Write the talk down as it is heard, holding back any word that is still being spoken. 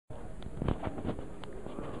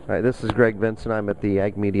All right, this is Greg Vinson. I'm at the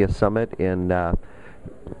Ag Media Summit in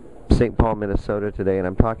St. Paul, Minnesota today, and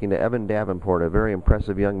I'm talking to Evan Davenport, a very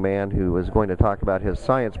impressive young man who is going to talk about his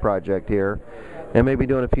science project here and maybe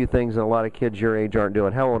doing a few things that a lot of kids your age aren't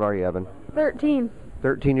doing. How old are you, Evan? 13.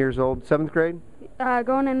 13 years old, 7th grade?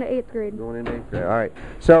 Going into 8th grade. Going into 8th grade. All right.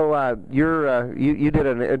 So you did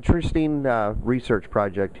an interesting research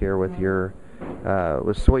project here with your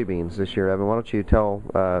with soybeans this year, Evan. Why don't you tell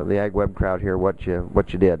the Ag Web crowd here what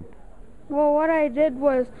you did? Well, what I did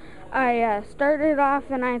was I started off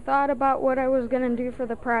and I thought about what I was going to do for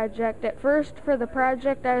the project. At first, for the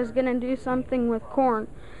project, I was going to do something with corn.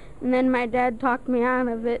 And then my dad talked me out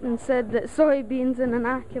of it and said that soybeans and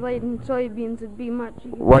inoculating soybeans would be much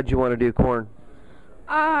easier. Why'd you want to do corn?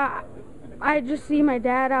 I just see my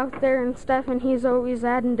dad out there and stuff, and he's always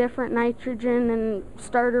adding different nitrogen and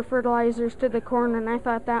starter fertilizers to the corn, and I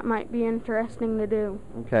thought that might be interesting to do.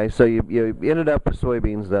 Okay, so you ended up with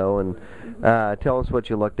soybeans, though, and tell us what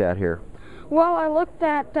you looked at here. Well, I looked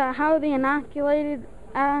at how the inoculant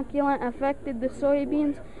affected the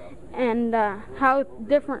soybeans, and how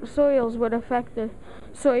different soils would affect the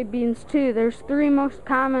soybeans too. There's 3 most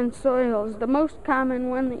common soils. The most common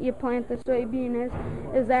one that you plant the soybean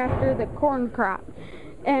is after the corn crop.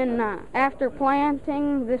 And after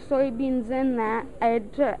planting the soybeans in that, I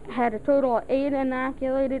had a total of 8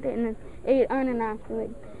 inoculated and 8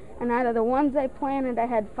 uninoculated. And out of the ones I planted, I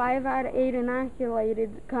had 5 out of 8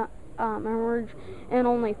 inoculated emerge, and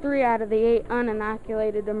only 3 out of the 8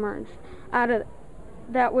 uninoculated emerged.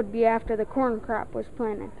 That would be after the corn crop was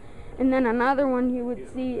planted. And then another one you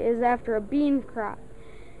would see is after a bean crop,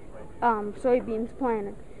 soybeans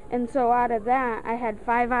planted. And so out of that, I had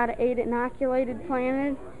 5 out of 8 inoculated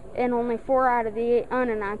planted, and only 4 out of the 8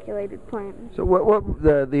 uninoculated planted. So what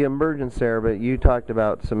the emergence there, but you talked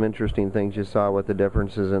about some interesting things you saw with the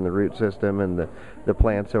differences in the root system and the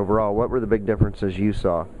plants overall. What were the big differences you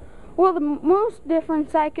saw? Well, the most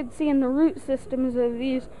difference I could see in the root systems of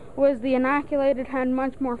these was the inoculated had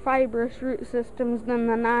much more fibrous root systems than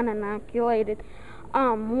the non-inoculated.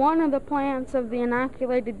 One of the plants of the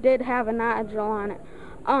inoculated did have a nodule on it.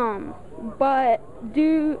 But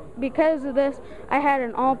because of this, I had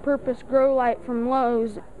an all-purpose grow light from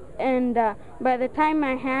Lowe's, and by the time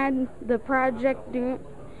I had the project due,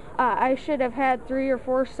 I should have had 3 or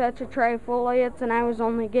 4 sets of trifoliates, and I was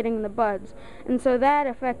only getting the buds. And so that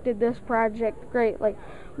affected this project greatly.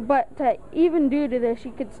 But even due to this,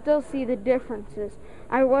 you could still see the differences.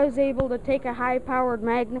 I was able to take a high-powered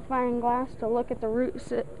magnifying glass to look at the root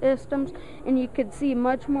systems, and you could see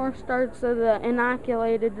much more starts of the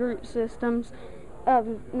inoculated root systems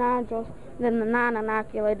of nodules than the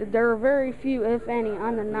non-inoculated. There were very few, if any,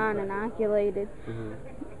 on the non-inoculated.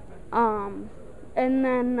 And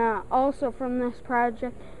then also from this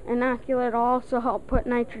project, inoculate will also help put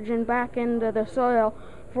nitrogen back into the soil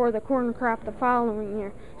for the corn crop the following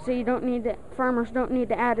year. So farmers don't need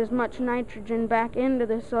to add as much nitrogen back into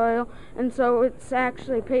the soil, and so it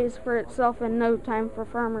actually pays for itself in no time for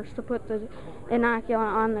farmers to put the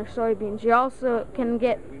inoculant on their soybeans. You also can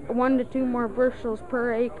get 1 to 2 more bushels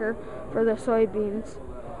per acre for the soybeans.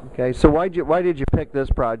 Okay, so why did you pick this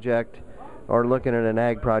project, or looking at an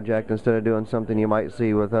ag project, instead of doing something you might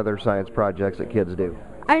see with other science projects that kids do?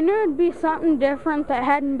 I knew it'd be something different that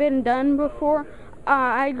hadn't been done before.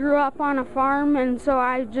 I grew up on a farm, and so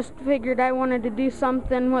I just figured I wanted to do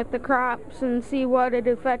something with the crops and see what it'd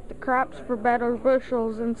affect the crops for better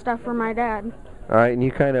bushels and stuff for my dad. All right, and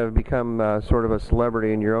you kind of become sort of a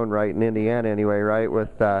celebrity in your own right in Indiana anyway, right,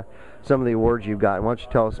 with some of the awards you've gotten. Why don't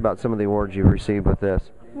you tell us about some of the awards you've received with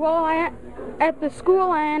this? Well, at the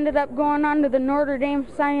school, I ended up going on to the Notre Dame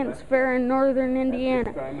Science Fair in northern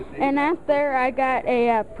Indiana. And at there, I got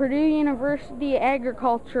a Purdue University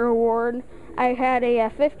Agriculture Award. I had a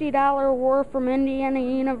 $50 award from Indiana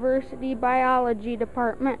University Biology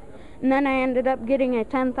Department. And then I ended up getting a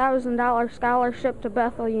 $10,000 scholarship to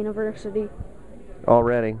Bethel University.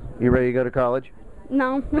 Already? You ready to go to college?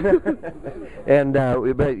 No. And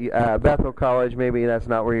Bethel College, maybe that's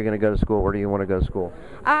not where you're going to go to school. Where do you want to go to school?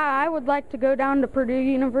 I would like to go down to Purdue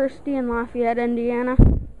University in Lafayette, Indiana.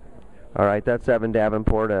 All right, that's Evan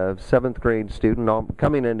Davenport, a 7th grade student,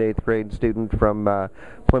 coming into 8th grade student from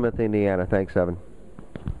Plymouth, Indiana. Thanks, Evan.